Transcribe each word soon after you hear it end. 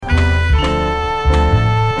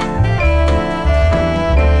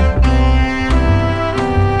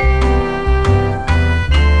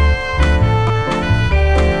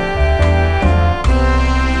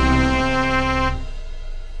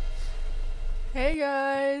Hey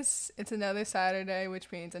guys, it's another Saturday, which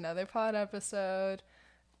means another pod episode.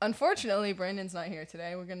 Unfortunately, Brandon's not here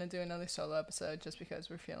today. We're gonna do another solo episode just because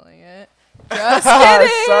we're feeling it. Just kidding.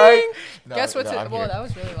 Sorry. No, Guess what's no, it? I'm Well, here. that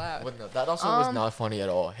was really loud. Well, no, that also was not funny at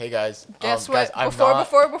all. Hey guys. Guess guys, what? I'm Before not...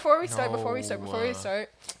 before we start, No,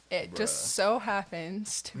 it bruh. just so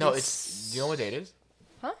happens to No, be it's. Do you know what date it is?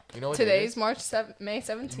 Huh? You know what date it Today's is? May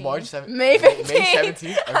 17th. March 7th. May 15th. May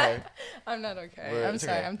 17th? Okay. I'm not okay. We're- I'm it's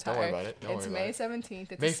sorry. okay. I'm Don't tired. worry about it. Don't It's worry May about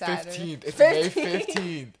 17th. It's May a Saturday. 15th. It's May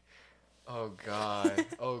 15th. Oh god.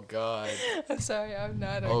 Oh god. I'm sorry, I'm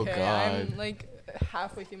not okay. Oh, God. I'm like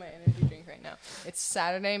halfway through my energy drink right now. It's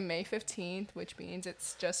Saturday, May 15th, which means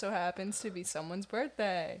it's just so happens to be someone's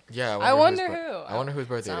birthday. Yeah. I wonder whose who. I wonder whose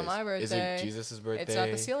birthday It's not is. my birthday. Is it Jesus' birthday? It's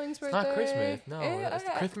not the ceiling's birthday. It's not Christmas. No. It's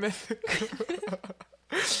Christmas.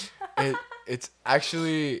 It's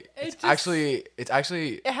actually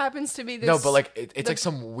It happens to be this. no, but like it's like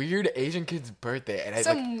some weird Asian kid's birthday, and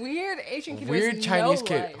some weird Asian kid. who weird has Chinese no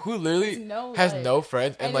kid life. who literally Has has life. no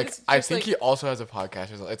friends, and And like it's I just, think like- he also has a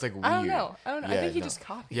podcast or something. It's like weird. I don't know. I Yeah, think he no. just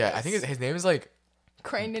copied. Yeah, I us. think his name is like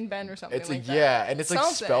Crandon Ben or something. it's like like that. yeah, and it's like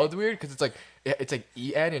Something. spelled weird because it's like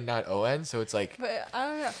en and not on, so it's like But I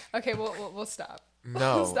don't know. Okay, we'll stop.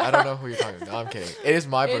 no, Stop. I don't know who you're talking about. No, I'm kidding. It is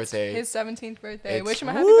my It's birthday. his 17th birthday. It's- Wish him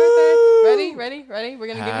a happy Woo! birthday. Ready? We're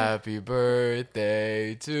gonna give him. Happy birthday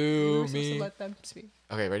We to were supposed to me. let them speak.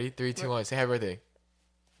 Okay, ready? 3, 2, 1. Say happy birthday.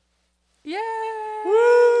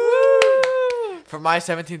 Yay! For my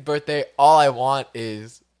 17th birthday, all I want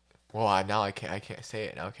is now I can't say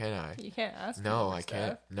it now, can I? You can't ask. No, me I for can't.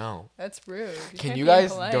 stuff. No. That's rude. Can can't you be guys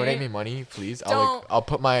impolite. donate me money, please? Don't. I'll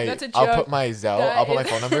put my That's a I'll joke. put my Zelle, That I'll put my is-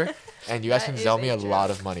 phone number, and you guys that can is Zelle me a a lot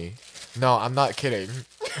joke. of money. No, I'm not kidding.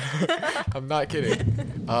 I'm not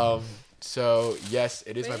kidding. So yes,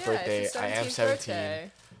 it is But my yeah, birthday. it's his I am 17th 17.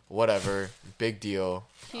 birthday. Whatever. Big deal.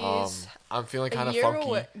 He's I'm feeling a kind of year funky.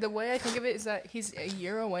 away. The way I think of it is that he's a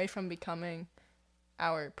year away from becoming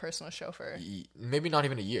our personal chauffeur. Maybe not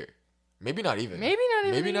even a year. Maybe not even. Maybe not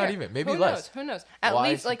even. Maybe a not year. even. Maybe Who less. Knows? Who knows? At Why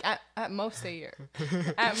least is- like at most a year.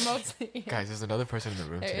 At most a year. Guys, there's another person in the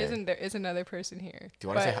room today. There is another person here. Do you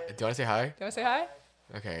want to say? But- Do you want to say hi? Do you want to say hi?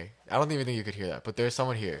 Okay. I don't even think you could hear that, but there's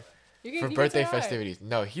someone here You for you birthday say hi. festivities.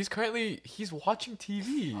 No, he's watching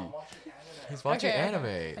TV. He's watching Okay, anime.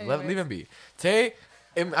 anyways. Leave him be. Today,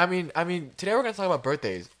 I mean, today we're gonna talk about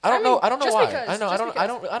birthdays. I I don't know. mean, I don't know just why. because, I know. I just don't. I because.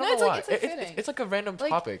 don't. I No, don't it's know like- why. it's like fitting. It's like a random Like,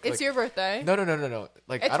 topic. it's like, your birthday. No.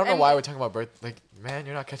 Like It's- I don't know and- why we're talking about birth. Like, man,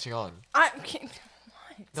 you're not catching on. I can't.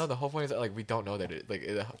 What? No, the whole point is that like we don't know that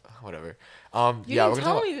whatever. You Yeah, didn't we're gonna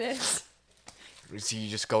tell talk. me this. See, you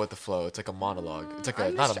just go with the flow. It's like a monologue. It's like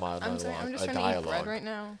I'm not just- a monologue, I'm sorry, I'm just a trying to eat dialogue. bread right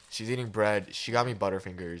now. She's eating bread. She got me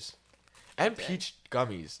Butterfingers, and Okay. peach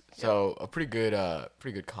gummies. So a pretty good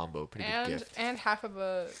combo. Pretty good gift. And half of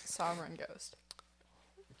a sovereign ghost.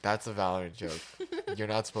 That's a Valorant joke. You're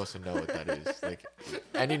not supposed to know what that is. Like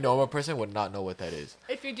any normal person would not know what that is.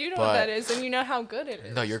 If you do know But- what that is, then you know how good it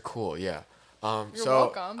is. No, you're cool. Yeah. You're So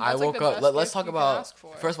welcome. I That's, like, woke the up. best Let's gift talk you can about. ask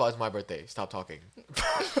for. First of all, it's my birthday. Stop talking.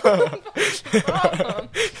 Problem.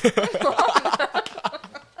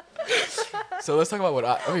 So let's talk about what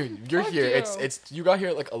I mean. You're Fuck here. you. It's you got here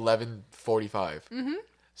at like 11:45. Mhm.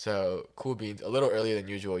 So cool beans. A little earlier than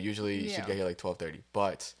usual. Usually you Yeah. should get here like 12:30.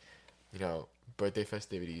 But birthday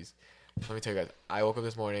festivities. Let me tell you guys. I woke up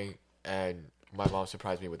this morning and my mom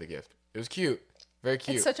surprised me with a gift. It was cute. Very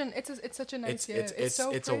cute. It's such a nice gift. It's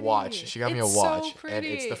so it's a pretty. watch. She got me a It's watch, so and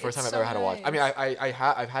it's the first time It's I've ever so had a watch. I nice. mean,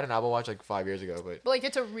 I've had an Apple Watch like 5 years ago, but But like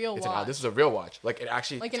it's a real it's watch. this is a real watch. Like it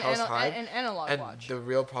actually like tells time. an analog And watch. the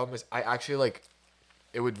real problem is, I actually like.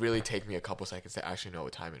 It would really take me a couple seconds to actually know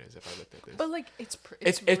what time it is if I looked at this. But like it's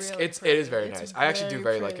It is very nice. I actually do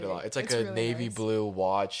very like it a lot. It's like a really navy nice. blue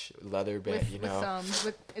watch, leather band.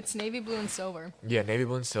 with it's navy blue and silver. Yeah, navy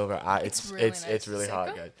blue and silver. It's It's really it's nice. really hot,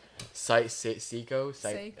 Seiko? guys.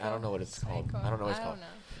 Seiko. I don't know what it's called. Seiko. I don't know what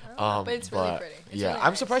it's called. But it's really pretty. It's yeah, really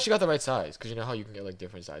I'm nice. surprised she got the right size because you know how you can get like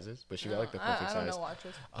different sizes, but she got like the perfect I don't size. know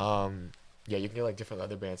watches. Yeah, you can get like different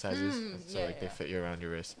leather band sizes, so yeah, like they yeah. fit you around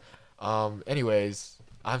your wrist. Anyways,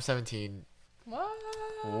 I'm 17. What?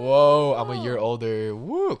 Whoa, I'm a year older.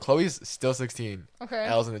 Woo, Chloe's still 16. Okay.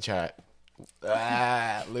 L's in the chat.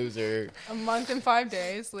 Loser. A month and 5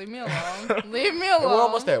 days. Leave me alone. Leave me alone. We're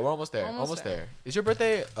almost there. We're almost there. Almost Almost there. there. Is your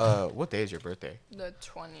birthday? What day is your birthday? The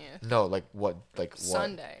 20th. No, like what? Like what?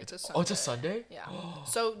 Sunday. It's a Sunday. Oh, it's a Sunday. Yeah.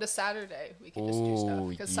 So the Saturday we can just do stuff Ooh,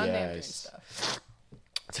 because Sunday I'm doing yes. stuff.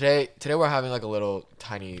 Today we're having like a little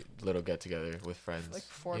tiny little get together with friends. Like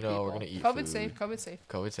 4 you know, people. we're gonna eat COVID food. safe. COVID safe.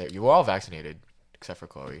 COVID safe. You were all vaccinated except for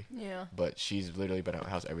Chloe, Yeah. but she's literally been out of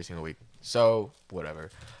the house every single week. So whatever.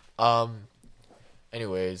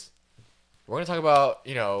 Anyways, We're gonna talk about,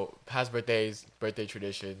 you know, past birthdays, birthday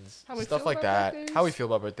traditions, How we stuff feel like about that. birthdays. How we feel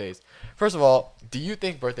about birthdays. First of all, do you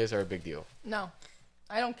think birthdays are a big deal? No,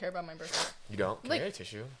 I don't care about my birthday. You don't? Can Like- I get a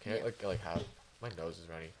tissue? Can Yeah. I like have? My nose is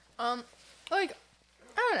running. Like,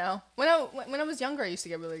 I don't know. When I was younger, I used to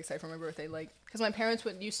get really excited for my birthday, like, because my parents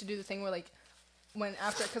used to do the thing where, like,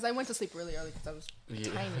 because I went to sleep really early because I was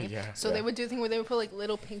tiny. Yeah. So they would do the thing where they would put like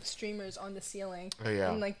little pink streamers on the ceiling Oh,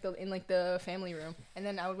 yeah. in like the family room, and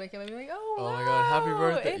then I would wake up and be like, oh, Oh wow, my god, happy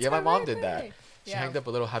birthday! it's Yeah, my mom did birthday." that. She Yeah. hanged up a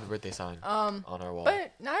little happy birthday sign on our wall.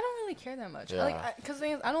 But no, I don't really care that much. Yeah. Because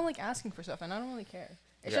I don't like asking for stuff, and I don't really care.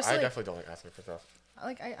 It's yeah, just I like definitely don't like asking for stuff.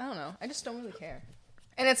 I don't know. I just don't really care.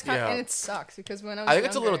 And it's kind Yeah. and it sucks because when I was I think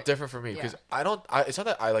it's a little younger- different for me because Yeah. it's not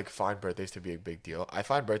that I like find birthdays to be a big deal. I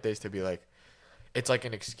find birthdays to be like, it's like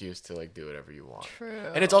an excuse to like do whatever you want.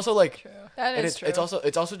 True. And it's also like, True. That and is it's true.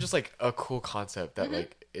 it's also just like a cool concept that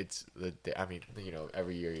like it's the day, I mean, you know,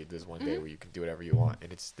 every year there's one day where you can do whatever you want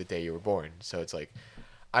and it's the day you were born. So it's like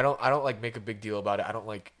I don't like make a big deal about it. I don't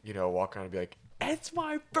like, you know, walk around and be like, it's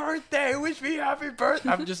my birthday, wish me happy birthday.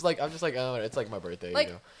 I'm just like oh, it's like my birthday, Like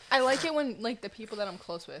you know. I like it when like the people that I'm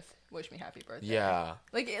close with wish me happy birthday. Yeah.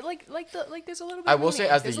 Like there's a little bit. I of will say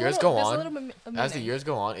meaning. as the There's a years little- go there's a on, little bit of as the meaning. years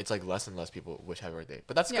go on, it's like less and less people wish happy birthday.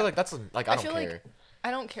 But that's Yeah. good. Like that's like I feel don't care. like I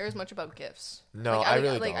don't care as much about gifts. No, like, I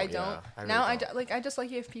really like, don't. I don't. Yeah, I really now don't. I just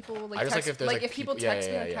like if people like I just like text, if there's, like, if people people- yeah, text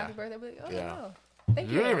yeah, me like yeah. happy birthday, I'll be like, oh Yeah. no, thank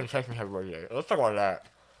You you. didn't even text me happy birthday. Let's talk about that.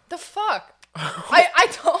 The fuck? I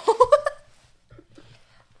don't.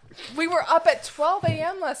 We were up at 12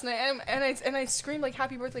 a.m. last night, and I screamed like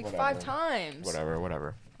happy birthday like 5 times.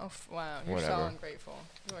 Whatever. Oh wow, you're so Whatever. ungrateful.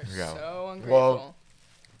 You are Yeah. so ungrateful. Well,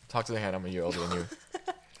 talk to the hand. I'm a year older than you.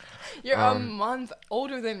 You're a um, month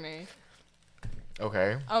older than me.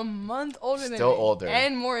 Okay. A month older than me. Still older.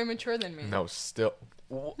 And more immature than me. No, still.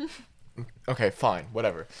 Okay, fine.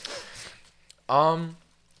 Whatever.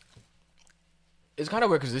 It's kind of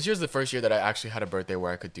weird because this year's the first year that I actually had a birthday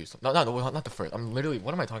where I could do something. No, not the first. I'm literally.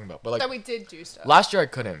 What am I talking about? But like That we did do stuff. last year I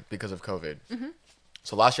couldn't because of COVID.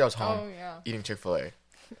 So last year I was home Oh, yeah. eating Chick-fil-A.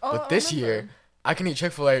 Oh, But I this remember. year I can eat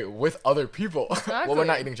Chick-fil-A with other people. Well, we're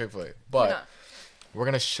not Exactly. eating Chick-fil-A, We're but not. we're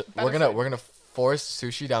gonna we're gonna force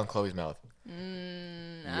sushi down Chloe's mouth. I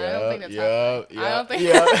don't think that's happening. I don't think.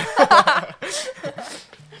 Yeah.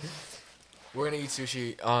 We're gonna eat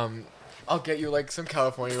sushi. I'll get you like some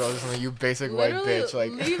California rolls or something. You basic white bitch.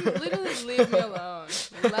 Like literally leave me alone.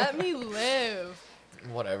 Let me live.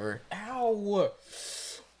 whatever. Ow.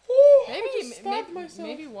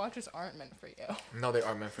 Maybe watches aren't meant for you. No, they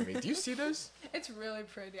are meant for me. Do you see this? It's really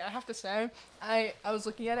pretty. I have to say, I was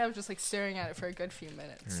looking at it. I was just like staring at it for a good few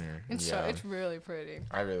minutes. yeah. It's really pretty.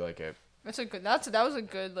 I really like it. That's a good. That was a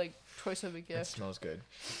good like choice of a It gift. smells good.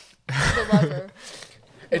 The lover.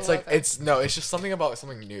 It's like love it. it's just something about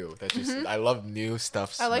something new that just I love new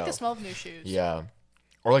stuff. I like the smell of new shoes. Yeah,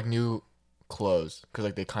 or like new clothes because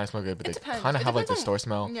like they kind of smell good, but It they depends. kind of It have like the depends on- store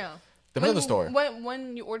smell. Yeah. Depends on the store.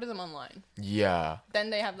 When you order them online, Yeah, then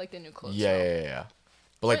they have like the new clothes. yeah, smell. yeah, yeah.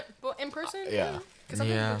 But like, but in person, yeah. Because some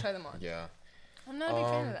Yeah. people try them on. yeah. I'm not a big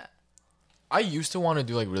fan of that. I used to want to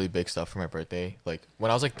do like really big stuff for my birthday. Like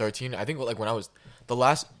when I was like 13, I think like when I was the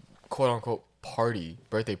last quote unquote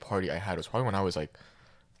birthday party I had was probably when I was like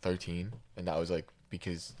 13, and that was like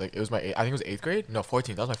because like it was I think it was 8th grade. No,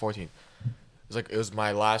 14th. That was my 14th. It was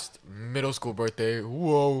my last middle school birthday.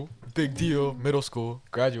 Whoa, big deal. Middle school,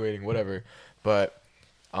 graduating, whatever. But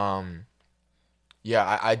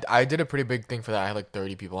yeah, I did a pretty big thing for that. I had like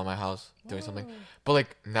 30 people in my house doing something. But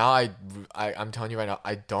like now I'm telling you right now,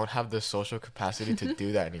 I don't have the social capacity to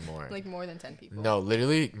do that anymore. Like more than 10 people. No,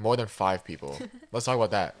 literally more than 5 people. Let's talk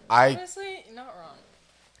about that. I Honestly, not wrong.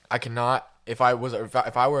 I cannot if I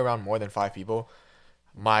were around more than 5 people,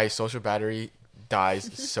 my social battery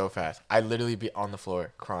dies so fast. I literally be on the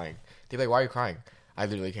floor crying. They'd be like, "Why are you crying?" I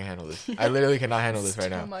literally can't handle this. I literally cannot handle this right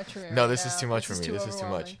now. No, this is too much for me. This is too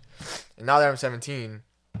much. And now that I'm 17,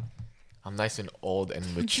 I'm nice and old and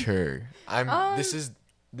mature. This is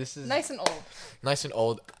Nice and old. nice and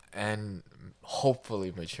old and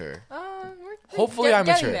hopefully mature. We're Hopefully I'm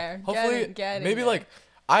getting mature. there. Hopefully Getting maybe there. like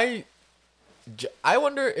I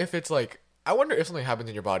wonder if it's like I wonder if something happens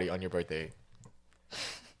in your body on your birthday.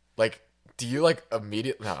 Like, do you like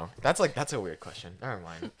immediately? No, that's a weird question. Never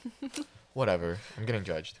mind. Whatever. I'm getting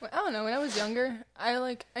judged. Well, I don't know. When I was younger, I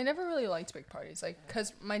never really liked big parties. Like,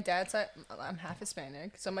 cause my dad's side, I'm half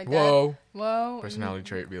Hispanic, so my dad. Whoa. Personality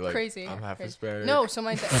trait be like Crazy. I'm half crazy. Hispanic. No, so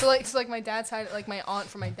my so my dad's side, like my aunt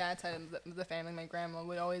from my dad's side of the family, my grandma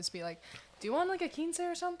would always be like, "Do you want like a quince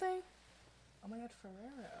or something?" Oh my god,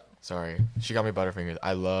 Ferrero. Sorry, she got me Butterfingers.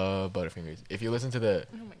 I love Butterfingers. If you listen to the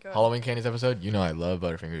Oh my god. Halloween candies episode, you know I love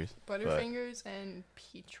Butterfingers. Butterfingers and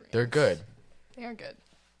peach rings. They're good. They are good.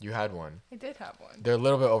 You had one. I did have one. They're a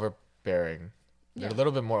little bit overbearing. They're Yeah. a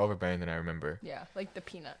little bit more overbearing than I remember. Yeah, like the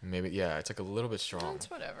peanut. Maybe, yeah, it's like a little bit strong. It's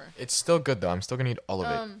whatever. It's still good though. I'm still gonna eat all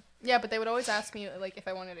of it. Yeah, but they would always ask me like if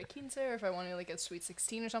I wanted a quince or if I wanted like a sweet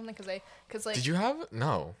 16 or something because like Did you have?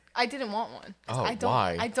 No. I didn't want one. Oh, I don't,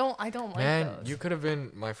 why? I don't like Man, those. you could have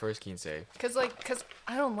been my first quince. Cause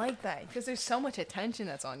I don't like that. Cause there's so much attention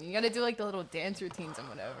that's on you. You gotta do like the little dance routines and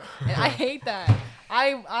whatever. And I hate that.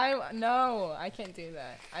 No, I can't do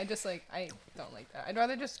that. I don't like that. I'd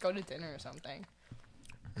rather just go to dinner or something.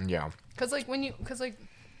 Yeah. Cause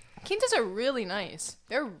quinces are really nice.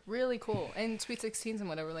 They're really cool. And sweet 16s and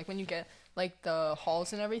whatever. Like when you get like the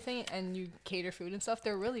halls and everything and you cater food and stuff,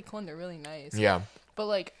 they're really cool and they're really nice. Yeah. But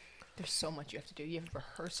like, there's so much you have to do. You have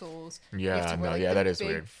rehearsals. Yeah, You have to wear, like, the that is big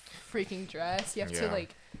weird. Freaking dress. You have to Yeah.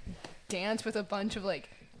 like dance with a bunch of like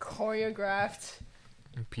choreographed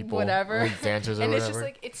People, whatever like dancers or and whatever. it's just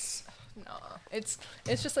like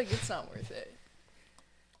it's just like it's not worth it.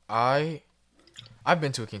 I've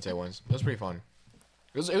been to a quince once. It was pretty fun.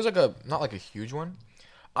 It was like a not like a huge one.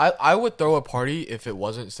 I would throw a party if it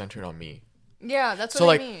wasn't centered on me. Yeah, that's So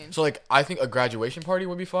what like I mean. so like I think a graduation party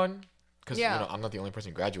would be fun because Yeah. you know I'm not the only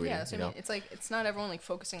person graduating. Yeah, that's you what I know. mean. It's like it's not everyone like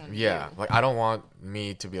focusing on Yeah, you. like I don't want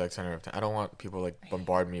me to be like center of. I don't want people like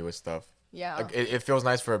bombard me with stuff. Yeah. Like it feels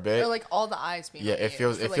nice for a bit, Or like all the eyes being Yeah, on it you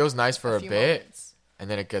feels- for, it like, feels nice for a few bit. moments. and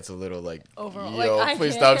then it gets a little like, Overall, yo, like, I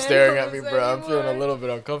please can't stop staring handle at me, this bro. I'm feeling a anymore. little bit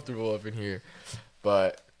uncomfortable up in here.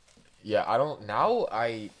 But yeah, I don't now.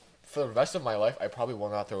 For the rest of my life, I probably will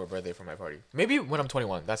not throw a birthday for my party. Maybe when I'm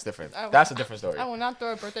 21. That's different. That's a different story. I will not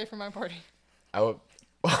throw a birthday for my party. I will.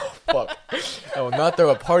 Oh, fuck. I will not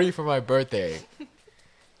throw a party for my birthday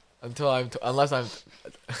until unless I'm.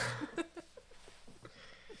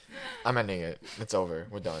 I'm ending it. It's over.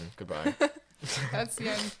 We're done. Goodbye. That's the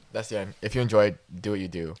end. That's the end. If you enjoyed, do what you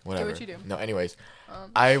do. Whatever. what you do. No, anyways,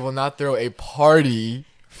 I will not throw a party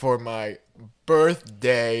for my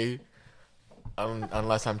birthday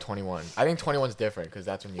unless I'm 21. I think 21 is different because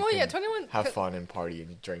that's when you Well, can yeah, 21 have fun and party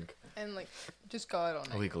and drink and like just go out all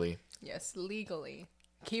night. legally. Yes, legally.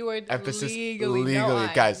 Keyword Emphasis legally. No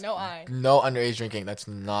I. guys. No I. No underage drinking. That's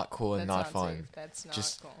not cool and That's not fun. safe. That's not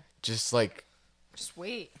Just- cool. Just like, Just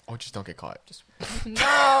wait. just don't get caught. Just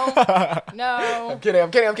no. No. I'm kidding.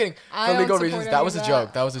 I'm kidding. I For don't legal support reasons, any that of was a that.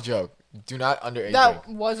 joke. That was a joke. Do not underage That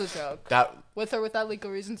drink. was a joke. That With or without legal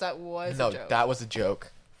reasons, that was a joke. that was a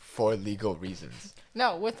joke for legal reasons.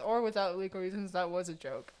 No, with or without legal reasons, that was a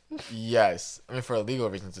joke. Yes, I mean for legal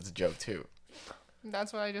reasons, it's a joke too.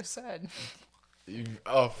 That's what I just said.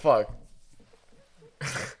 Oh fuck!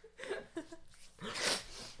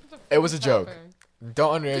 It was a joke.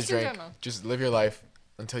 Don't underage Just in drink. general. Just live your life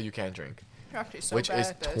until you can drink, You're actually so which bad is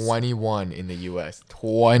at this. 21 in the U.S.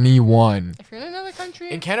 21. If you're in another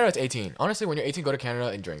country, In Canada, it's 18. Honestly, when you're 18, go to Canada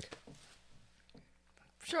and drink.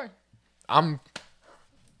 sure.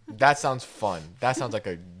 That sounds fun. That sounds like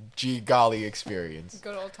a golly experience.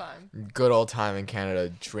 Good old time. Good old time in Canada,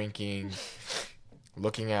 drinking,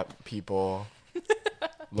 looking at people,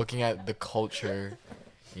 looking at the culture.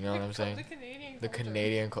 You know what I'm saying? The Canadian. The culture.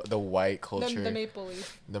 Canadian, the white culture, The maple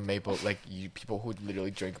leaf. the maple, like people who literally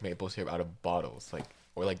drink maple syrup out of bottles, like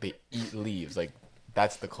or like they eat leaves, like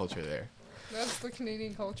that's the culture there. That's the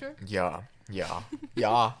Canadian culture. Yeah, yeah,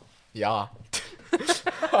 yeah, yeah.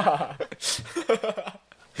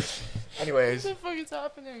 Anyways, What the fuck is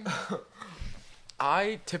happening?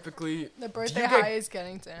 I typically The birthday you get- high is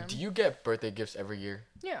getting to him. do you get birthday gifts every year?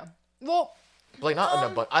 Yeah. Well, Like not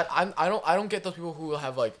in a bunch. I don't get those people who will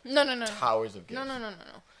have like no. towers of gifts. No.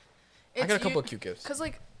 I got a couple of cute gifts. Cause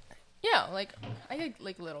like, yeah, like I get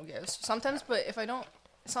like little gifts sometimes, but if I don't,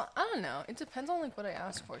 it's not. I don't know. It depends on like what I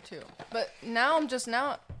ask for too. But now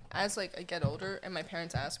as like I get older and my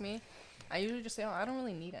parents ask me, I usually just say, oh, I don't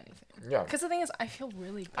really need anything. Yeah. Cause the thing is, I feel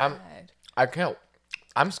really I'm- bad. I can't.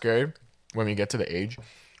 I'm scared when we get to the age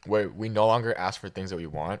where we no longer ask for things that we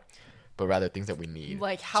want, but rather things that we need.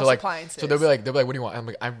 Like house like, appliances. So they'll be like, what do you want? I'm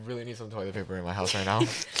like, I really need some toilet paper in my house right now.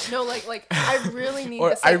 No, like I really need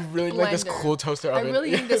Or this. I Like, really like this blender. cool toaster I oven.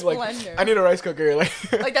 really need this like, blender. I need a rice cooker. Like,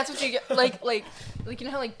 Like that's what you get. Like you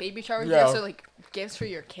know how like baby shower Yeah. gifts are like gifts for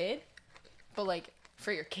your kid, but like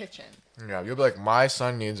for your kitchen. yeah, you'll be like, my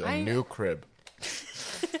son needs a I- new crib.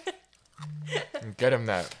 Get him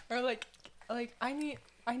that. Or like I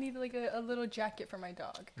need like a little jacket for my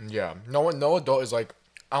dog. Yeah, no adult is like,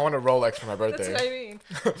 I want a Rolex for my That's birthday. what I mean.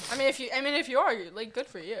 I mean if you are, like good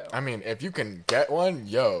for you. I mean, if you can get one,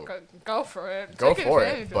 yo. Go for it. Go Take for it,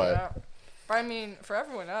 advantage of but- that. But I mean, for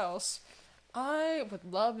everyone else, I would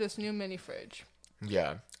love this new mini fridge.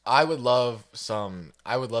 Yeah. I would love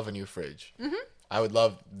a new fridge. Mm-hmm. I would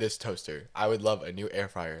love this toaster. I would love a new air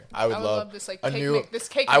fryer. I would love this like a this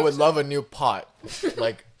cake I would mixer. love a new pot.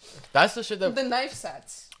 Like, that's the shit that. The knife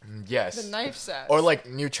sets. Yes. The knife sets. Or like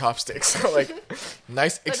new chopsticks. Like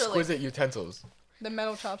nice Literally. exquisite utensils. The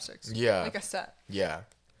metal chopsticks. Yeah. Like a set. Yeah.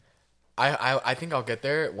 I think I'll get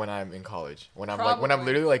there when I'm in college. When I'm Probably.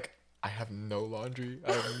 literally like, I have no laundry.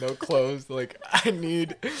 I have no clothes. Like I'm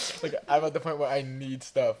at the point where I need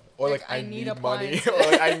stuff. Or like I need money. appliances.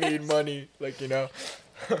 Or like I need money. Like, you know.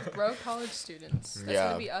 Bro, college students. That's Yeah.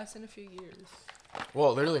 gonna be us in a few years.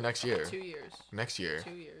 Well, literally next year. 2 years. Next year. 2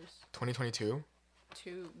 years. 2022.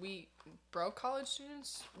 Bro, college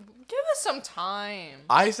students, give us some time.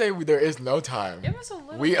 I say there is no time. Give us a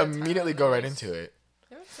little We bit of immediately time, go at right least. into it.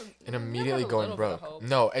 Give us some- And give us immediately a going little bit of broke. hope.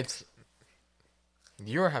 No, it's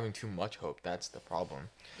you're having too much hope. That's the problem.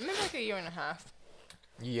 Maybe like a year and a half.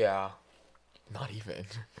 Yeah. Not even.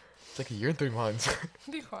 It's like a year and 3 months.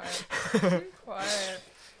 Be quiet. Be quiet.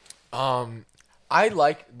 I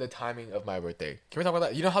like the timing of my birthday. Can we talk about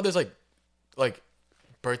that? You know how there's like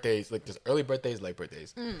birthdays, like there's early birthdays, late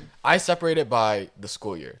birthdays. I separate it by the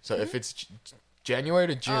school year. So if it's January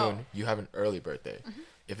to June, you have an early birthday.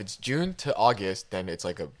 If it's June to August, then it's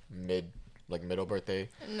like a middle birthday.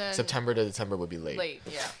 And then September to December would be late. late,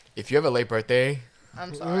 yeah. If you have a late birthday,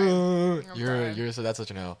 I'm sorry. I'm sorry. you're so that's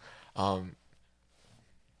such an L.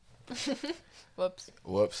 Whoops.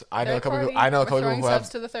 Whoops. I know a Third couple party. people. I know a We're couple people throwing who have. subs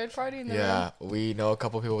to the third party. In the Yeah, we know a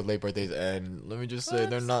couple people with late birthdays, and let me just say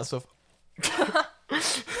they're not so.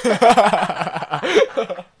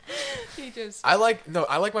 He just. I like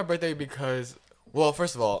my birthday because, well,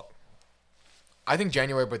 first of all, I think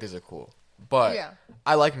January birthdays are cool, but Yeah.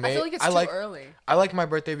 I like May. I feel like it's too early. I like my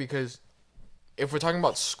birthday because if we're talking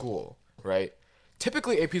about school, right?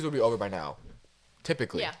 Typically, APs would be over by now.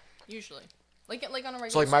 Typically. Yeah, usually. Like on a regular.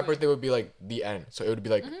 So like my school year. birthday would be like the end, so it would be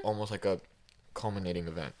like almost like a culminating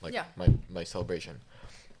event, like Yeah. my celebration.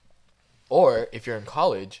 Or if you're in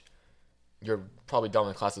college, you're probably done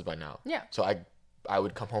with classes by now. Yeah. So I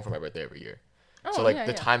would come home for my birthday every year. Oh, So like yeah,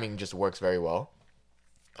 the yeah. timing just works very well.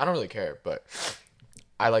 I don't really care, but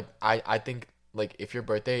I think like if your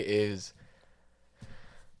birthday is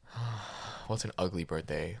what's an ugly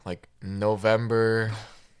birthday? Like November.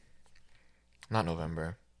 Not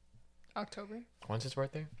November. October. When's his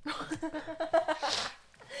birthday? November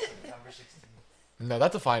 16th. No,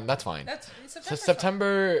 that's fine. That's fine. That's So September.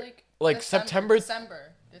 September, like September.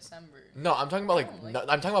 December. No, I'm talking about like, No, like- no,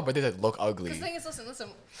 I'm talking about birthdays that look ugly. Because the thing is, listen.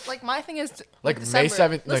 Like my thing is, Like, May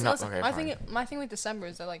December. 7th Listen, no, listen, okay, my thing with December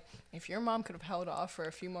is that like, if your mom could have held off for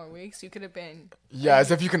a few more weeks, you could have been. Yeah,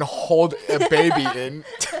 as if you can hold a baby in.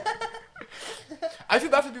 I feel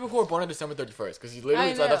bad for people who are born on December 31st because you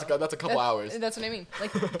literally I know. that's a couple hours. That's what I mean.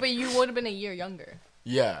 Like, but you would have been a year younger.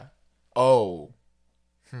 Yeah. Oh.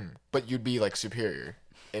 But you'd be like superior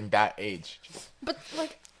in that age. But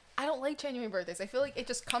like, I don't like January birthdays. I feel like it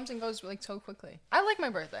just comes and goes like so quickly. I like my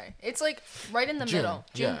birthday. It's like right in the middle.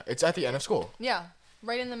 June. Yeah, it's at the end of school. Yeah,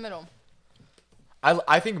 right in the middle.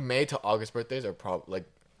 I think May to August birthdays are probably like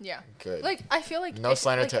Yeah. good. Like I feel like No it's,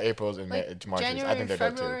 slander like, to April's and like March's. January, I think they're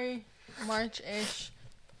dope too. February, March-ish.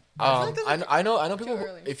 I know people. too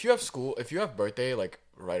early. If you have birthday like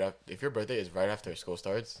if your birthday is right after school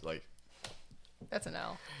starts, like That's an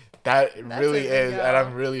L. that That's really a is, big and L.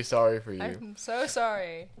 I'm really sorry for you. I'm so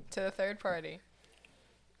sorry to the third party.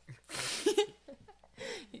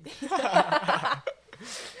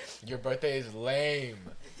 Your birthday is lame.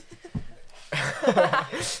 My bad.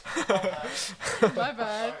 Sorry,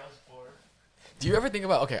 I was bored. Do you ever think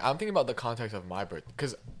about? Okay, I'm thinking about the context of my birthday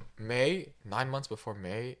because May, 9 months before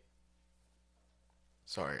May.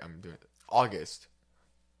 Sorry, I'm doing it. August.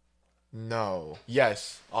 No.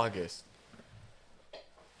 Yes, August.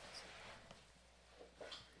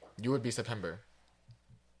 You would be September.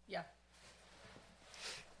 Yeah.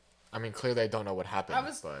 I mean, clearly I don't know what happened,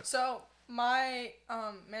 but So my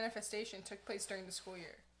manifestation took place during the school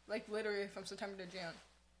year. Like literally from September to June.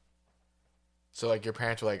 so like your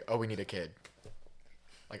parents were like, "Oh, we need a kid."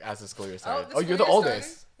 Like as the school year started. the Oh, school you're the year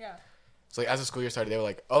oldest. started? Yeah. So like as the school year started, they were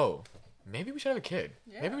like, "Oh, maybe we should have a kid.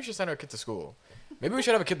 Yeah. Maybe we should send our kid to school. Maybe we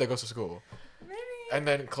should have a kid that goes to school." Maybe. And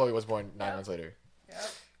then Chloe was born 9 Yeah. months later.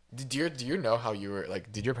 Yep. Do you know how you were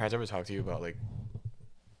like? Did your parents ever talk to you about like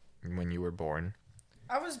when you were born?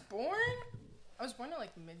 I was born at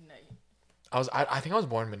like midnight. I think I was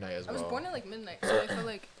born midnight as I well. was born at like midnight, so I feel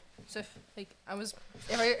like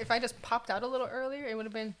if I just popped out a little earlier, it would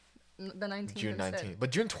have been the 19th. June instead. 19th.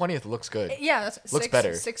 But June 20th looks good. Yeah, that's Looks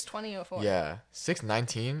better. 6/20/04. Yeah.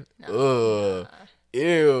 6/19? No. Ugh.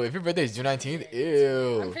 Ew. If your birthday is June 19th, I'm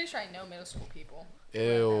ew. pretty sure I know middle school people.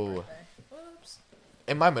 Ew. Whoops.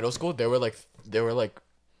 In my middle school, there were like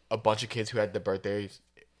a bunch of kids who had their birthdays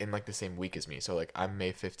in like the same week as me. So like I'm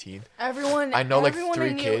May 15th. I know like three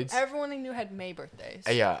I knew, kids. Everyone I knew had May birthdays.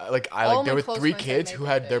 Yeah, like All there my were close 3 friends had kids May who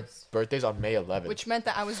had their birthdays. birthdays on May 11th. Which meant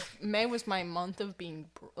that May was my month of being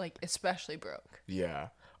like especially broke. Yeah.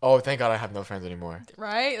 Oh, thank God I have no friends anymore.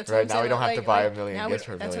 Right? That's what Right I'm now saying. we don't have to buy a now million we- gifts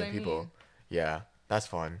for a that's million what I people. mean. Yeah, that's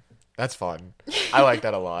fun. That's fun. I like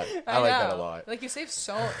that a lot. I like that a know. lot. Like you save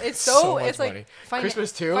so So much it's like money.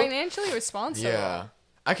 Christmas too? financially responsible. Yeah.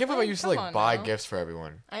 I can't believe I used to Come like on buy now. gifts for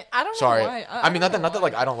everyone. I don't Sorry. know why. I mean, not don't that know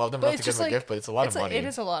like why. I don't love them But enough to it's give just them a like- gift, but it's a lot of money. It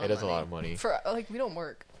is a lot of money. It is a lot of money. For like we don't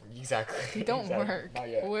work. Exactly. We don't Exactly. work. Not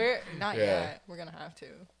yet. We're not Yeah. yet. We're gonna have to.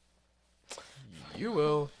 You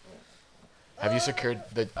will. Have you secured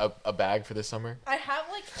a bag for this summer? I have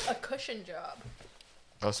like a cushion job.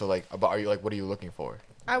 Oh, so like, but are you like, what are you looking for?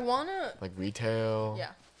 I wanna Like retail?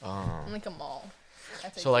 yeah, Oh. in like a mall.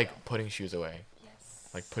 That's So ideal. like putting shoes away, yes.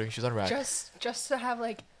 like putting shoes on rack. just to have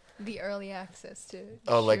like the early access to.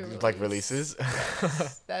 Oh, like shoe like release. releases.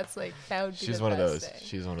 That's like that would be. She's the one of best those. thing.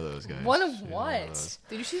 She's one of those guys. One of She's what? those.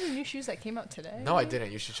 Did you see the new shoes that came out today? No, I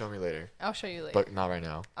didn't. You should show me later. I'll show you later. But not right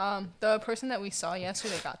now. The person that we saw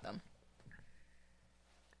yesterday got them.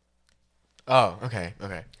 Oh, okay,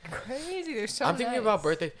 okay. Crazy. They're so I'm thinking nice. about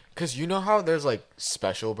birthday, cause you know how there's like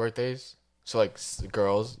special birthdays. So like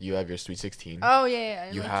girls, you have your sweet 16. Oh yeah.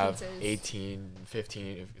 And You like have quinces. 18,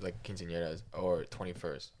 15, like quinceañeras, or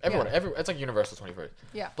 21st. Everyone, it's like universal 21st.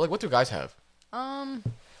 Yeah. But like, what do guys have?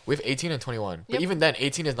 We have 18 and 21. But Yep. even then,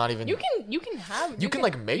 18 is not even You can have. You can,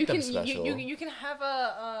 like, make you them can, special. You can have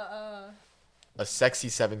a. a sexy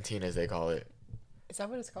 17, as they call it. Is that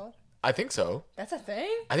what it's called? I think so. That's a thing.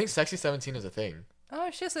 I think sexy 17 is a thing. Oh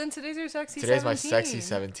shit! So then today's your sexy. Today's 17. my sexy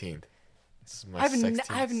 17th. This is my I've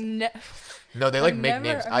 16th. never. No, they like I've make never-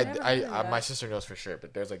 names. I've never heard of My that. sister knows for sure,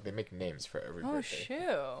 but there's like they make names for every Oh birthday.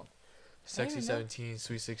 shoot! Sexy even know. 17,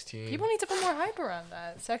 sweet 16. People need to put more hype around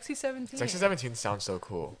that. Sexy 17. Sexy 17 sounds so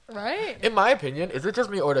cool. Right? In my opinion, is it just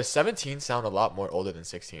me or does 17 sound a lot more older than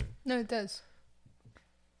 16? No, it does.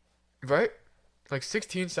 Right? Like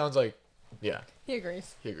 16 sounds like, yeah, He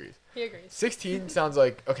agrees. he agrees. He agrees. 16 sounds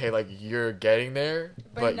like, okay, like you're getting there,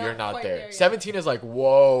 but you're not not quite there. there yet. 17 is like,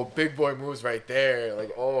 whoa, big boy moves right there.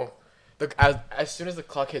 Like, oh. Look, as soon as the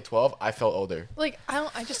clock hit 12, I felt older. Like I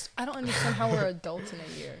don't understand how we're adults in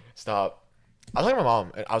a year. Stop. I was talking to my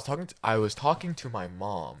mom, and I was talking to my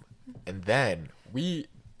mom, and then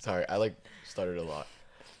sorry, I like stuttered a lot,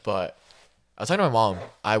 but I was talking to my mom.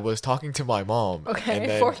 I was talking to my mom. Okay, and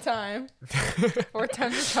then, fourth time. Fourth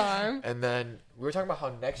time's a charm. And then we were talking about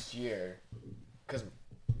how next year, because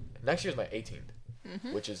next year is my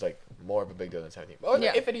 18th, which is like more of a big deal than 17th. Or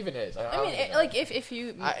Yeah. if it even is. I I don't mean, even know. like if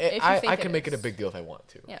you I think can make it a is. big deal if I want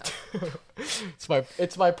to. Yeah.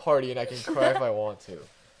 It's my party and I can cry if I want to.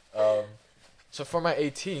 So for my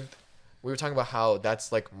 18th, we were talking about how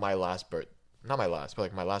that's like my last not my last, but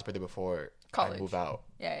like my last birthday before College. I move out.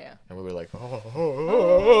 Yeah. And we were like, it's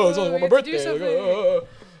only we one more have to do birthday. something.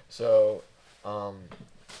 So,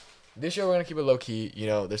 this year we're gonna keep it low key. You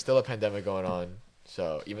know, there's still a pandemic going on.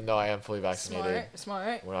 So even though I am fully vaccinated,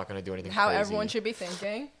 Smart. we're not gonna do anything How crazy. everyone should be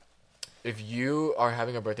thinking. If you are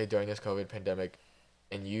having a birthday during this COVID pandemic,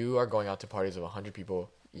 and you are going out to parties of 100 people,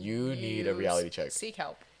 you need a reality check. Seek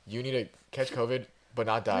help. You need to catch COVID, but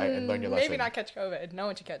not die and learn your lesson. Maybe not catch COVID. No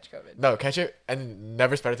one should catch COVID. No, catch it and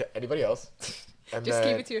never spread it to anybody else. And Just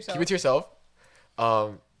then keep it to yourself. Keep it to yourself.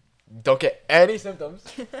 Don't get any symptoms,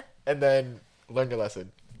 and then learn your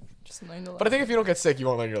lesson. Just learn the lesson. But I think if you don't get sick, you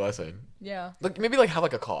won't learn your lesson. Yeah. Like maybe like have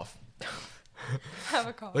like a cough, Have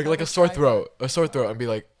a cough. like a sore throat, and be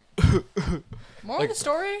like, More like- of the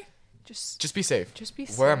story. Just just be safe. be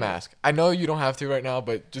Wear a safe. mask. I know you don't have to right now,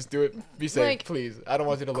 but just do it. Be safe, Like, please. I don't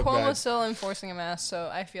want you to look Cuomo's bad. still enforcing a mask, so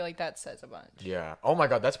I feel like that says a bunch. Yeah. Oh my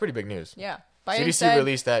God, that's pretty big news. Yeah. Biden CDC said,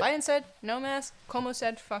 released that- Biden said no mask. Cuomo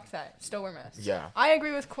said fuck that. Still wear masks. Yeah. I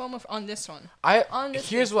agree with Cuomo on this one. On this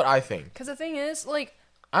Here's what I think. Because the thing is, like,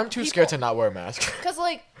 I'm too scared to not wear a mask. because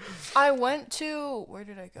like, I went to where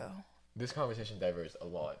did I go? This conversation diverged a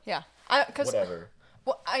lot. Yeah. Because Whatever.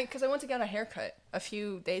 Well, because I went to get a haircut a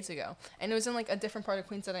few days ago, and it was in like a different part of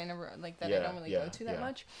Queens that I never I don't really go to that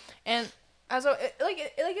much, and as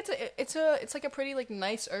it's like a pretty like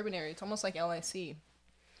nice urban area. It's almost like LIC.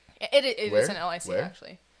 It is an LIC Where?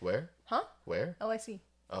 actually. Where? Huh? Where? LIC,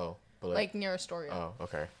 Oh, but like near Astoria, Oh,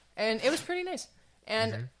 okay. and it was pretty nice.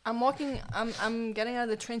 And Mm-hmm. I'm getting out of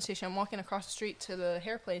the train station. I'm walking across the street to the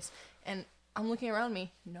hair place, and I'm looking around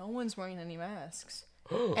me. No one's wearing any masks.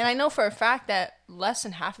 And I know for a fact that less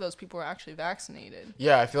than half of those people are actually vaccinated.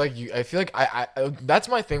 Yeah, I feel like I that's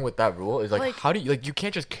my thing with that rule is Like, how do you you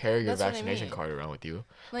can't just carry your that's what I vaccination mean. card around with you.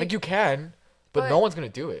 Like, Like, you can, but but- no one's gonna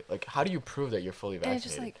do it. Like, how do you prove that you're fully And vaccinated?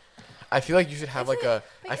 it's just like, I feel like you should have like a.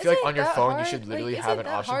 I feel like on your phone you should literally have an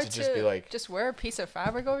option to just be like. just wear a piece of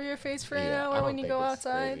fabric over your face for an I hour don't when you think go it's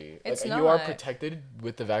outside. crazy. It's like, not. You are protected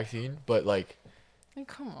with the vaccine, but like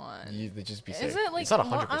Come on. you just be safe. Is it like it's not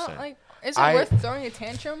well, 100%. like is it worth throwing a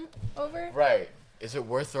tantrum over? Right. Is it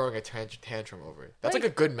worth throwing a tantrum over? That's like a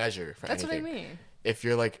good measure for That's anything. what I mean. If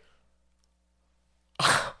you're like.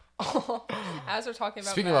 As we're talking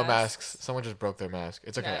about Speaking about masks, someone just broke their mask.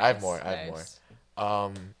 It's okay. I have more. I have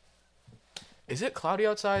more. Is it cloudy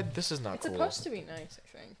outside? This is not It's cool. supposed to be nice,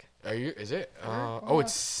 I think. Are you? Is it? Why Oh, not?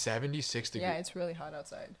 it's 76 degrees. Yeah, it's really hot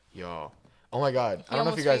outside. Yo. Oh my God. I don't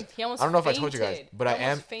know if you almost guys. He almost I don't know if I told you guys, fainted. but He I am.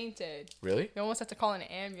 almost fainted. Really? You almost have to call an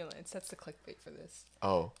ambulance. That's the clickbait for this.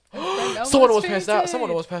 Oh. Friend Someone almost almost passed out. fainted. Someone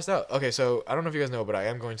almost passed out. Okay, so I don't know if you guys know, but I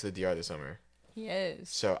am going to the DR this summer. He is.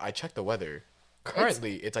 So I checked the weather.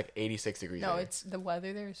 Currently, it's like 86 degrees. No, there. it's the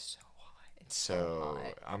weather there is so hot. It's So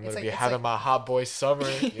hot. I'm It's gonna like- be it's having like- my hot boy summer.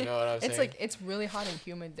 You know what I'm saying? It's like it's really hot and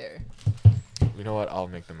humid there. You know what? I'll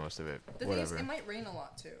make the most of it. The thing Whatever. is, it might rain a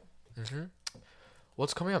lot too.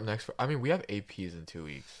 What's coming up next? I mean, we have APs in 2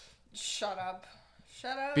 weeks. Shut up.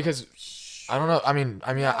 Shut up. Because I don't know. I mean,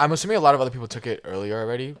 I'm assuming a lot of other people took it earlier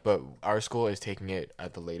already, but our school is taking it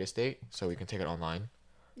at the latest date, so we can take it online.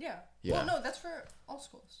 Yeah. Yeah. Well, no, that's for all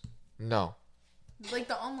schools. No. Like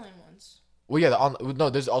the online ones. Well, yeah. No,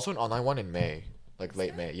 there's also an online one in May, like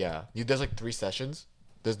late May. Yeah. There's like 3 sessions.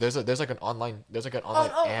 There's like an online and in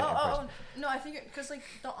person. No, I think because like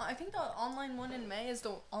I think the online one in May is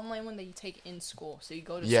the online one that you take in school. So you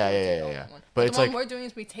go to Yeah, school yeah, and take yeah, the yeah. online one. But the it's one like we're doing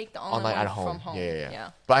is we take the Online one at home. from home.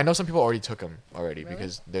 Yeah. But I know some people already took them already Really?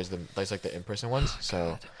 because there's like the in-person ones.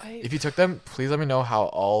 So I- if you took them, please let me know how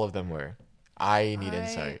all of them were. I need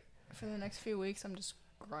insight. For the next few weeks, I'm just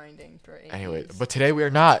grinding for APs. Anyway, but today we are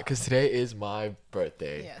not because today is my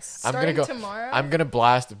birthday. Yes. I'm gonna go. Tomorrow. I'm gonna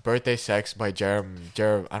blast "Birthday Sex" by Jeremy.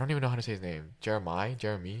 I don't even know how to say his name. Jeremy.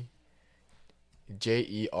 Jeremih.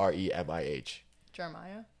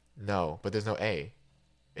 Jeremiah. No, but there's no A.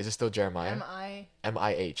 Is it still Jeremiah? M-I.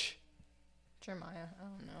 MIH. Jeremiah. I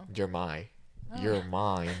don't know. Jeremiah. You're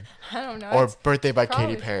mine. I don't know. Or It's "Birthday" by Katy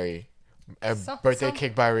probably- Perry. A Some- "Birthday some-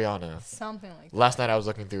 Cake" by Rihanna. something like that. Last night I was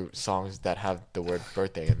looking through songs that have the word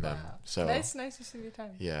 "birthday" in them. Wow. So Nice use of your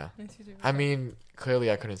time. yeah. Nice use of your I time. mean, clearly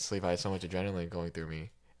I couldn't sleep. I had so much adrenaline going through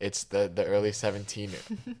me. It's the early 17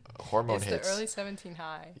 hormone it's hits. the early 17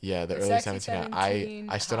 high. Yeah, the the early sexy 17. 17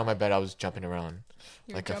 I stood on my high. bed. I was jumping around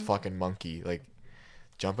You're like jumping. a fucking monkey, like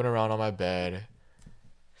jumping around on my bed.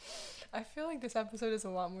 I feel like this episode is a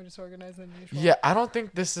lot more disorganized than usual. Yeah, I don't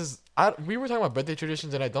think this is. We were talking about birthday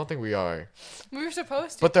traditions, and I don't think we are. We were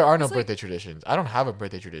supposed to. But there are no It's like- birthday traditions. I don't have a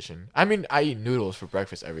birthday tradition. I mean, I eat noodles for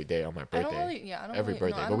breakfast every day on my I birthday. don't really. Yeah, I don't Every really,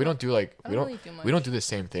 birthday, no, I but we don't do like I we don't don't really do much. we don't do the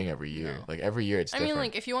same thing every year. No. Like every year it's I different. mean,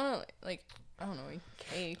 like if you want to, like I don't know, eat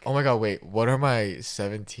cake. Oh my god, wait. What are my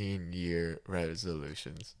 17-year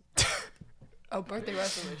resolutions? Oh, birthday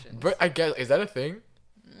resolutions. But I guess is that a thing?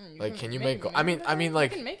 Mm, like, can you make make? I mean,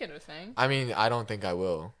 like, you can make it a thing. I mean, I don't think I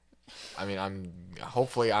will. I mean,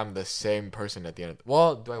 hopefully I'm the same person at the end.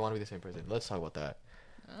 Well, do I want to be the same person? Let's talk about that.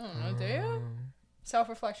 I don't know. Do you?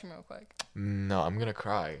 Self-reflection, real quick. No, I'm gonna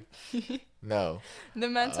cry. No. The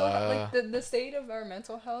mental, like the state of our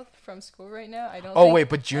mental health from school right now. I don't. Oh think wait,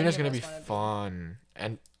 but June any is of gonna us be wanna fun.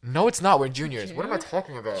 And no, it's not. We're juniors. What am I June?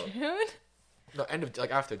 talking about? June? No, end of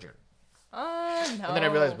like after June. No. And then I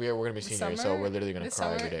realized we're gonna be The seniors, so summer- we're literally gonna this cry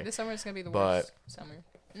summer, every day. This summer is gonna be the But- worst summer.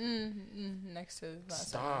 Next to last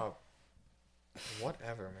summer. Stop.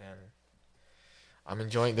 Whatever, man. I'm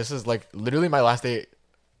enjoying. This is like literally my last day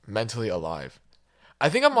mentally alive. I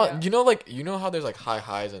think I'm on. Yeah. You know how there's like high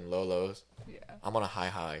highs and low lows. Yeah. I'm on a high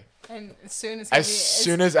high. And as soon as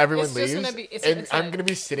Everyone it's just leaves, gonna be- and it's I'm a gonna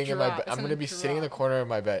be sitting in my drop. bed. It's I'm gonna gonna be sitting in the drop. corner of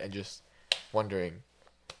my bed and just wondering,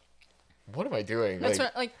 what am I doing? That's Like,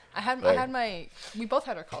 what, like I had we both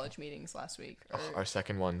had our college meetings last week. our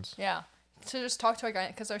second ones. Yeah. To just talk to our guy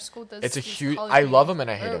because our school does. It's a these huge. college I love meetings them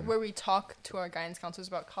and I hate where, them. where we talk to our guidance counselors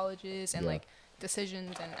about colleges and Yeah. like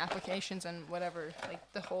decisions and applications and whatever, like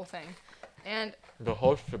the whole thing, and The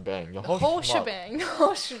whole shebang. the whole schmuck. shebang, the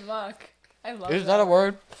whole schmuck. I love. Is that a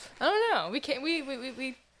word? I don't know.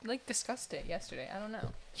 We like discussed it yesterday. I don't know.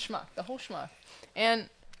 Schmuck, the whole schmuck, and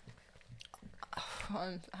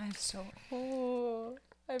I'm so. Oh,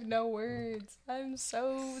 I have no words. I'm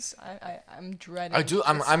I'm dreading.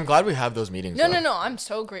 I'm glad we have those meetings. No, though. no. I'm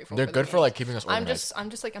so grateful. They're for good the for like keeping us organized. I'm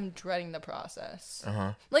just like I'm dreading the process.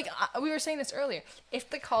 Uh-huh. Like we were saying this earlier. If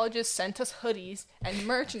the colleges sent us hoodies and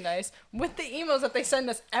merchandise with the emails that they send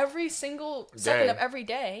us every single second of every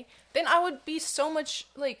day, then I would be so much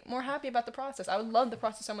like more happy about the process. I would love the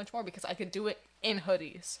process so much more because I could do it in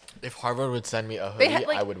hoodies. If Harvard would send me a hoodie,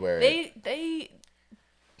 I would wear it. They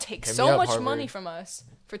take Hit me so up, much Harvard. money from us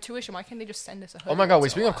for tuition. Why can't they just send us a hoodie? Oh my god! once Wait, in a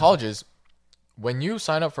speaking of while? colleges, when you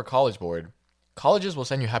sign up for College Board, colleges will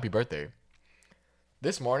send you happy birthday.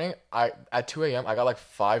 This morning, at 2 a.m. I got like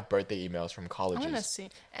 5 birthday emails from I colleges. want to see.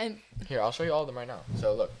 And Here, I'll show you all of them right now.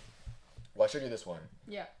 So look, well, I showed you this one.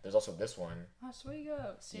 yeah. There's also this one. Oh, sweet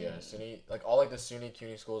go. See. Yeah, SUNY, like all like the SUNY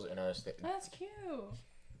CUNY schools in our state. That's cute.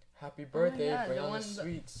 Happy birthday, God, bring the on one- the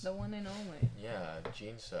sweets. The one and only. Yeah,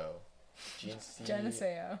 Jean So. Jean C.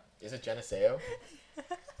 Geneseo. Is it Geneseo?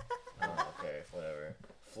 Oh, okay, whatever.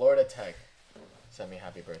 Florida Tech sent me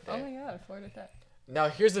happy birthday. Oh my god, Florida Tech. Now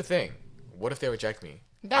here's the thing. What if they reject me?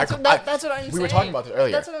 That's what I'm saying. We were talking about this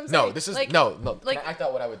earlier. That's what I'm No, saying. this is Like- no. like- Can I act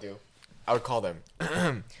out what I would do? I would call them.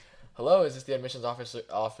 Hello, is this the admissions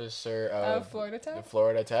officer of Florida Tech?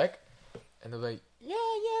 Florida Tech? And they're like, yeah,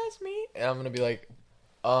 it's me. And I'm gonna be like,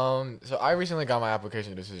 so I recently got my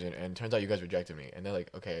application decision, and turns out you guys rejected me. And they're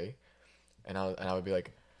like, okay. And I would be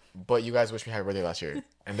like, but you guys wished me happy birthday last year.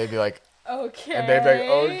 And they'd be like, Okay. and they'd be like,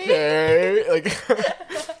 okay, like,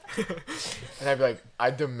 and I'd be like,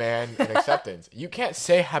 I demand an acceptance. You can't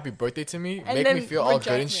say happy birthday to me, And make then me feel all reject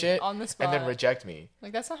good and me shit, on the and then spot. reject me.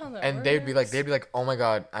 Like that's not how that And works. they'd be like, oh my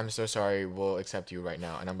god, I'm so sorry, we'll accept you right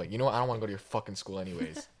now. And I'm like, you know what? I don't want to go to your fucking school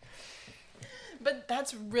anyways. But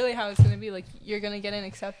that's really how it's gonna be. Like you're gonna get an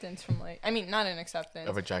acceptance from like, I mean, not an acceptance.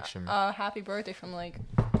 A rejection. Happy birthday from like,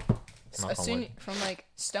 Knock on wood. from like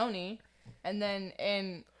Stony, and then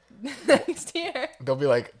in next year. They'll be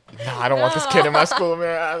like, nah, I don't want this kid in my school,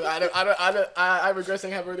 man. I regret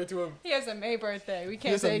saying happy birthday to him. He has a May birthday. We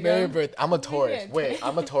can't He's say a May good. birthday. I'm a Taurus. can't Wait, say-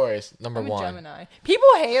 I'm a Taurus. Number I'm a one. Gemini. People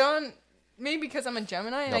hate on me because I'm a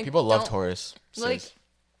Gemini. And No, I people love don't- Taurus. Like sis.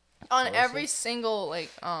 on Tauruses? every single like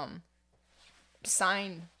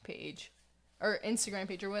sign page or Instagram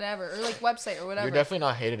page or whatever or like website or whatever. You're definitely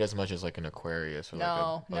not hated as much as like an Aquarius or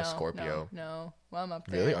no, like a Scorpio. No. Well, I'm up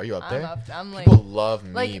there. Really? Are you up there? I'm like People love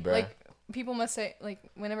me, bro. like people must say like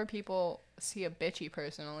whenever people see a bitchy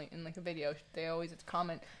person only in like a video, they always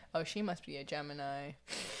comment, "Oh, she must be a Gemini.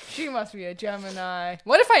 She must be a Gemini."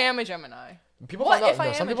 What if I am a Gemini? People What found out. if I No,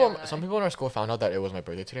 am some a people. Gemini? Some people in our school found out that it was my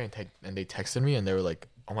birthday today, and they texted me and they were like,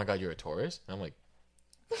 "Oh my god, you're a Taurus." And I'm like,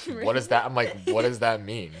 "What is that?" I'm like, "What does that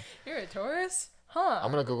mean?" You're a Taurus? Huh.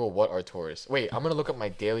 I'm gonna Google what are Taurus. Wait, I'm gonna look up my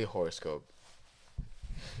daily horoscope.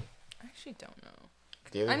 I actually don't know.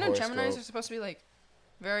 Daily I know horoscope. Geminis are supposed to be like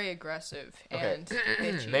very aggressive Okay. and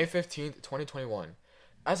bitchy. May 15th, 2021.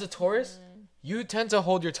 As a Taurus, you tend to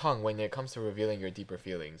hold your tongue when it comes to revealing your deeper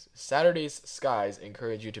feelings. Saturday's skies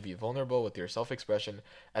encourage you to be vulnerable with your self-expression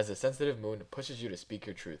as the sensitive moon pushes you to speak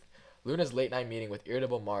your truth. Luna's late-night meeting with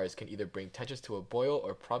irritable Mars can either bring tensions to a boil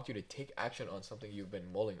or prompt you to take action on something you've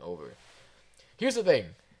been mulling over. Here's the thing.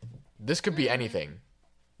 This could be anything.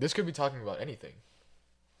 This could be talking about anything.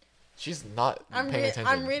 She's not paying attention.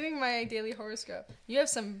 I'm reading my daily horoscope. You have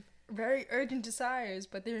some very urgent desires,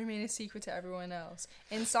 but they remain a secret to everyone else.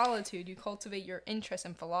 In solitude, you cultivate your interest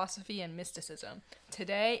in philosophy and mysticism.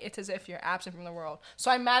 Today, it's as if you're absent from the world. So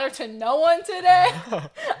I matter to no one today?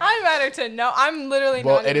 I matter to no... I'm literally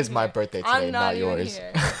Well, not it even is my here. birthday today, I'm not even yours.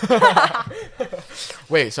 here.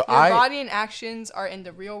 Wait, so Your I... body and actions are in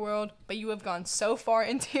the real world, but you have gone so far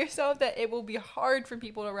into yourself that it will be hard for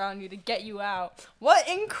people around you to get you out. What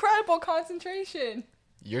incredible concentration!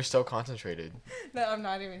 You're so concentrated. That I'm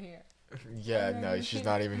not even here. Yeah, I'm not no, even she's here.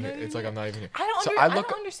 not even I'm here. not It's even like I'm not even here. I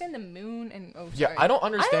don't understand the moon and Yeah, sorry. I don't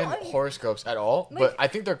understand I don't- horoscopes at all, Like- but I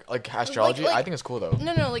think they're like astrology. like- I think it's cool though.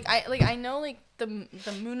 No, like I know like the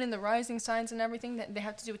moon and the rising signs and everything that they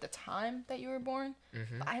have to do with the time that you were born,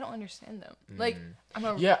 but I don't understand them. Like I'm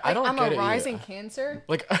a Yeah, I don't I'm get a it either. rising Cancer.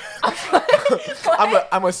 Like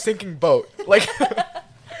I'm a sinking boat. Like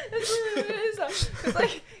That's what it is.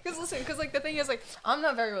 Cause like the thing is like I'm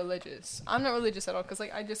not very religious. I'm not religious at all. Cause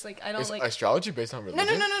like I just like I don't is like. astrology based on No.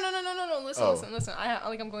 religion? Listen, Oh. listen.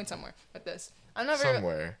 I'm going somewhere with this. I'm not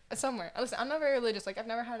Somewhere. Somewhere. Listen, I'm not very religious. Like I've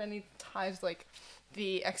never had any ties like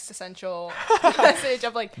the existential message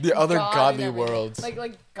of like The other God and godly everything. worlds.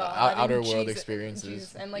 like God, Outer and world Jesus- experiences.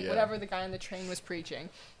 Jesus, and like Yeah. whatever the guy on the train was preaching,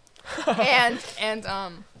 and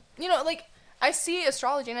you know like I see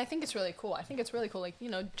astrology and I think it's really cool. I think it's really cool. Like you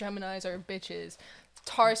know Geminis are bitches,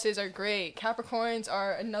 Tauruses are great, Capricorns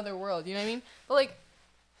are another world. You know what I mean? But like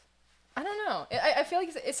I don't know. I feel like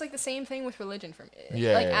it's like the same thing with religion for me.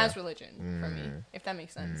 Yeah, Like yeah. as religion for me, if that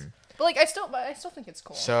makes sense. But like I still think it's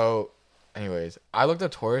cool. So, anyways, I looked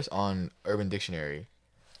up Taurus on Urban Dictionary,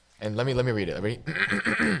 and let me read it. Ready?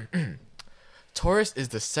 Taurus is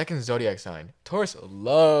the second zodiac sign. Taurus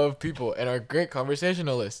love people and are great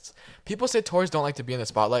conversationalists. People say Taurus don't like to be in the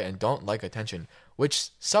spotlight and don't like attention,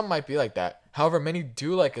 which some might be like that. However, many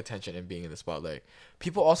do like attention and being in the spotlight.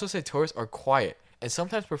 People also say Taurus are quiet and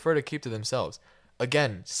sometimes prefer to keep to themselves.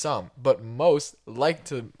 Again, some, but most like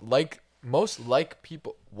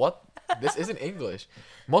people. What? This isn't English.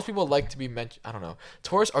 Most people like to be mentioned. I don't know.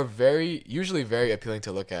 Taurus are usually very appealing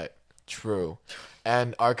to look at. True.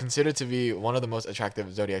 And are considered to be one of the most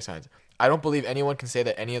attractive zodiac signs. I don't believe anyone can say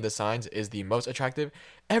that any of the signs is the most attractive.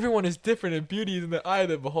 Everyone is different and beauty is in the eye of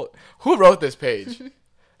the beholder. Who wrote this page?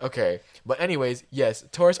 Okay. But anyways, yes,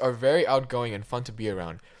 Taurus are very outgoing and fun to be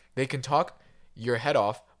around. They can talk your head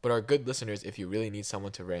off, but are good listeners if you really need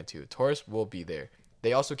someone to rant to. Taurus will be there.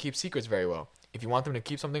 They also keep secrets very well. If you want them to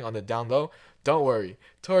keep something on the down low, don't worry.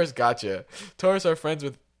 Taurus gotcha. Taurus are friends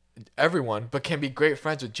with everyone, but can be great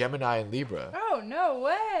friends with Gemini and Libra. Oh, no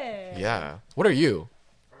way. Yeah. What are you?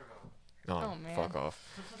 Oh, man. Fuck off.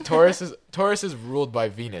 Taurus is ruled by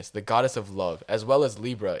Venus, the goddess of love, as well as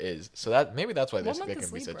Libra is. So that's why What there month can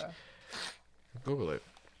is be such. Libra? Google it.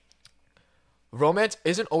 Romance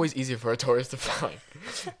isn't always easy for a Taurus to find,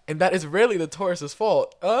 and that is rarely the Taurus's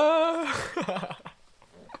fault.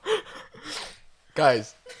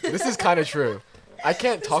 Guys, this is kind of true. I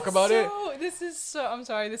can't talk about it. I'm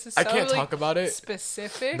sorry. This is so I can't talk about it.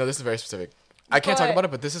 Specific. No, this is very specific. I can't talk But- about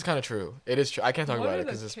it, but this is kind of true. It is true. I can't talk What about are it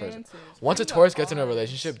because the this person. chances? Once a What are Taurus the gets in a odds?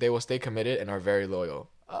 relationship, they will stay committed and are very loyal.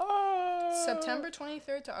 September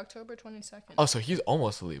 23rd to October 22nd. Oh, so he's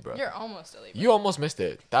almost a Libra. You're almost a Libra. You almost missed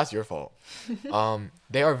it. That's your fault.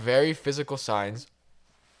 They are very physical signs.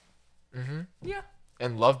 Yeah.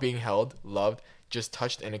 And love being held, loved, just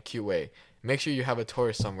touched in a cute way. Make sure you have a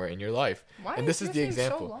Taurus somewhere in your life. Why And this is yours the name so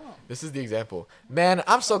example. long? This is the example. Man,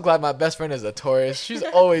 I'm so glad my best friend is a Taurus. She's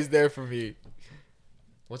always there for me.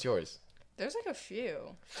 What's yours? There's like a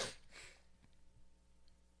few.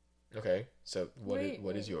 Okay, so what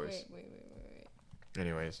is yours? Wait.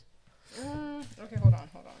 Anyways. Okay, hold on.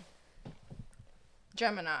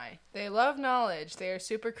 Gemini. They love knowledge. They are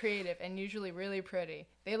super creative and usually really pretty.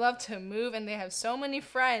 They love to move and they have so many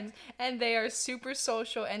friends and they are super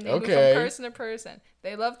social and they move Okay. from person to person.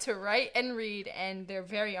 They love to write and read and they're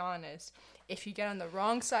very honest. If you get on the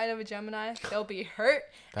wrong side of a Gemini, they'll be hurt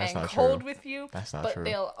That's and not cold true. with you. That's not but true.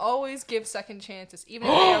 they'll always give second chances, even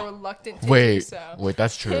if they are reluctant to do Wait, so.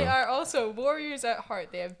 that's true. They are also warriors at heart.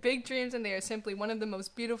 They have big dreams and they are simply one of the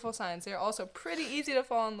most beautiful signs. They are also pretty easy to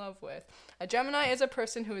fall in love with. A Gemini is a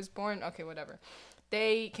person who is born... Okay, whatever.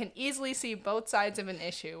 They can easily see both sides of an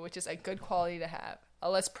issue, which is a good quality to have. A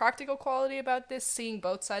less practical quality about this, seeing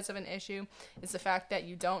both sides of an issue, is the fact that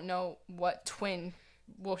you don't know what twin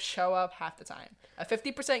will show up half the time. A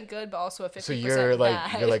 50% good, but also a 50% So you're like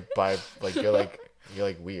bad. you're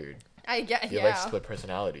like weird. I get, You're yeah. like split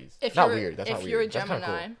personalities. If Not you're, weird. That's if not you're weird. a That's kinda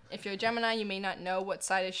Gemini, cool. if you're a Gemini, you may not know what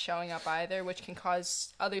side is showing up either, which can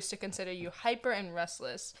cause others to consider you hyper and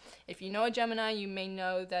restless. If you know a Gemini, you may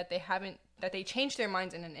know that they change their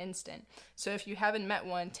minds in an instant. So if you haven't met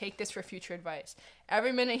one, take this for future advice.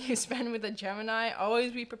 Every minute you spend with a Gemini,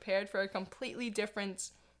 always be prepared for a complete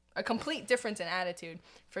difference in attitude.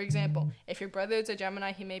 For example, if your brother is a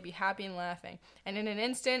Gemini, he may be happy and laughing, and in an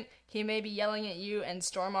instant, he may be yelling at you and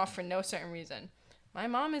storm off for no certain reason.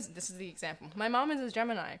 This is the example. My mom is a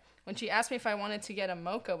Gemini. When she asked me if I wanted to get a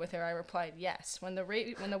mocha with her, I replied yes. When the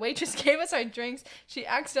waitress gave us our drinks, she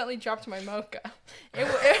accidentally dropped my mocha.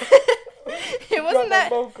 It wasn't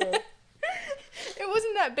that... It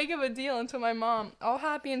wasn't that big of a deal until my mom, all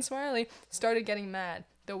happy and smiley, started getting mad.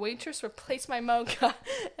 The waitress replaced my mocha,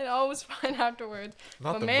 and all was fine afterwards.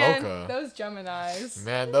 Not but the man, mocha. those Geminis.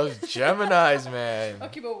 Man, those Geminis, man.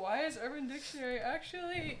 Okay, but why is Urban Dictionary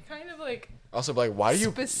actually kind of like... Also, like, why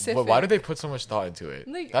do they put so much thought into it?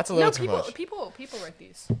 like That's a little too much. People wrote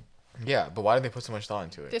these. Yeah, but why did they put so much thought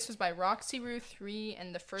into it? This was by Roxy Rue 3,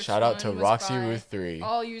 and the first Shout out one to was Roxy by- Rue 3.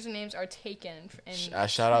 All usernames are taken in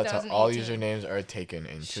Shout out to all 2018. usernames are taken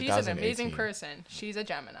in 2018. She's an amazing person. She's a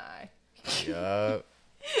Gemini. Yup.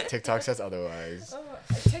 TikTok says otherwise. Oh,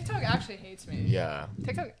 TikTok actually hates me. Yeah.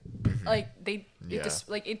 TikTok, like Yeah.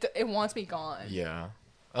 it wants me gone. Yeah.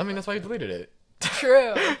 I mean, that's why you deleted it.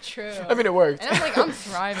 True. I mean, it worked. And I'm like, I'm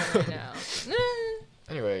thriving right now.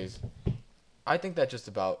 Anyways, I think that just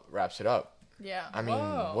about wraps it up. Yeah. I mean,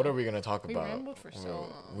 Whoa. what are we gonna talk We about? rambled for so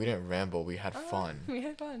long. We didn't ramble. We had fun. We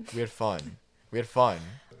had fun. We had fun. We had fun.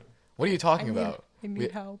 What are you talking about? I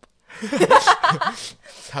need help.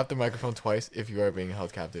 Tap the microphone twice if you are being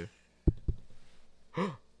held captive.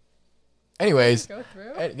 Anyways, Go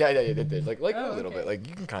through. yeah, it did. Like Oh, a little okay. bit. Like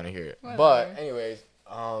you can kind of hear it. Whatever. But anyways,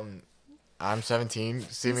 I'm 17,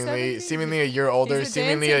 seemingly 17. a year older, He's a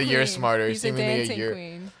seemingly a dancing year queen. smarter, He's seemingly a dancing year.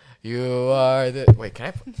 queen. You are the. Wait,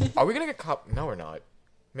 can I? Are we gonna get cop? No, we're not.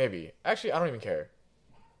 Maybe. Actually, I don't even care.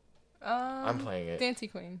 I'm playing it. Dancing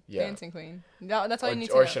queen. Yeah. Dancing queen. No, that's all you need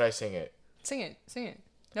to Or know. should I sing it? Sing it. Sing it.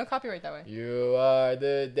 No copyright that way. You are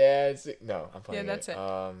the dancing. No, I'm playing Yeah, that's it.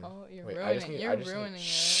 Oh, You're wait, ruining. You're ruining it.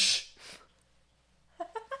 Shh.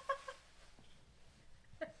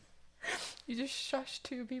 You just shushed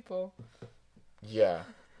two people. Yeah,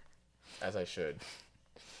 as I should.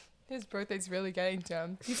 His birthday's really getting to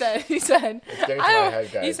him. He said. It's getting to my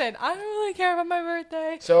head, guys. He said, I don't really care about my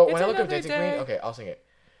birthday. So It's when I look up another Dancing day." Queen, okay, I'll sing it.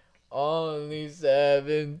 Only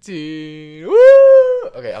 17. Woo!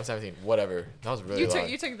 Okay, I'm 17. Whatever. That was really loud.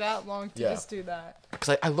 You took that long to Yeah. just do that.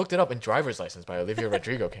 Because I looked it up and Driver's License by Olivia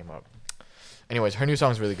Rodrigo came up. Anyways, her new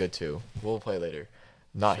song's really good too. We'll play later.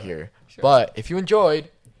 Not here. Sure. But if you enjoyed,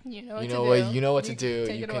 You know what you to know do. what you know what to do.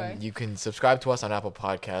 Take You it away. can subscribe to us on Apple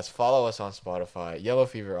Podcasts, follow us on Spotify, Yellow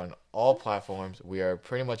Fever on all platforms. We are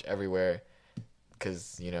pretty much everywhere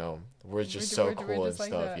because we're just so cool and just like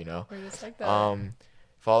stuff. that. We're just like that.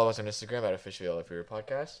 Follow us on Instagram at official Yellow Fever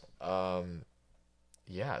Podcast.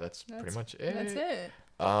 Yeah, that's pretty much it. That's it.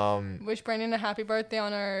 Um, Wish Brandon a happy birthday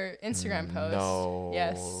on our Instagram post. No.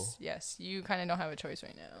 Yes. You kind of don't have a choice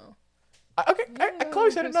right now. Okay, Yeah, Chloe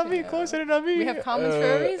said it, not me. yeah. Chloe said it, not me. We have comments for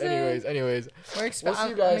a reason. Anyways, We'll see you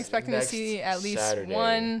I'm guys expecting to next see at least Saturday.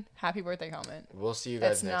 one happy birthday comment. we'll see you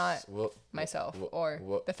guys That's next. Myself wha- or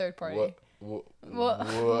wha- the third party. Wha-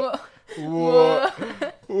 Wha- wha-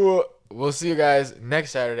 wha- We'll see you guys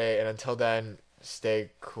next Saturday, and until then, stay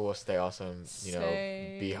cool, stay awesome.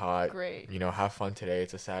 Stay be hot. great. Have fun today.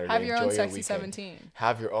 It's a Saturday. Have your Enjoy own sexy weekend. 17.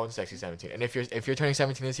 Have your own sexy 17. And if you're turning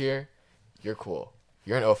 17 this year, you're cool.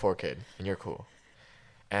 You're an 04 kid, and you're cool.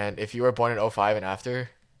 And if you were born in 05 and after,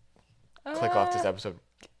 click off this episode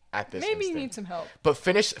at this Maybe you instant. need some help. But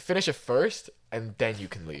finish it first, and then you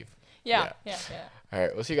can leave. Yeah. All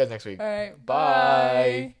right, we'll see you guys next week. All right. Bye.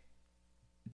 Bye.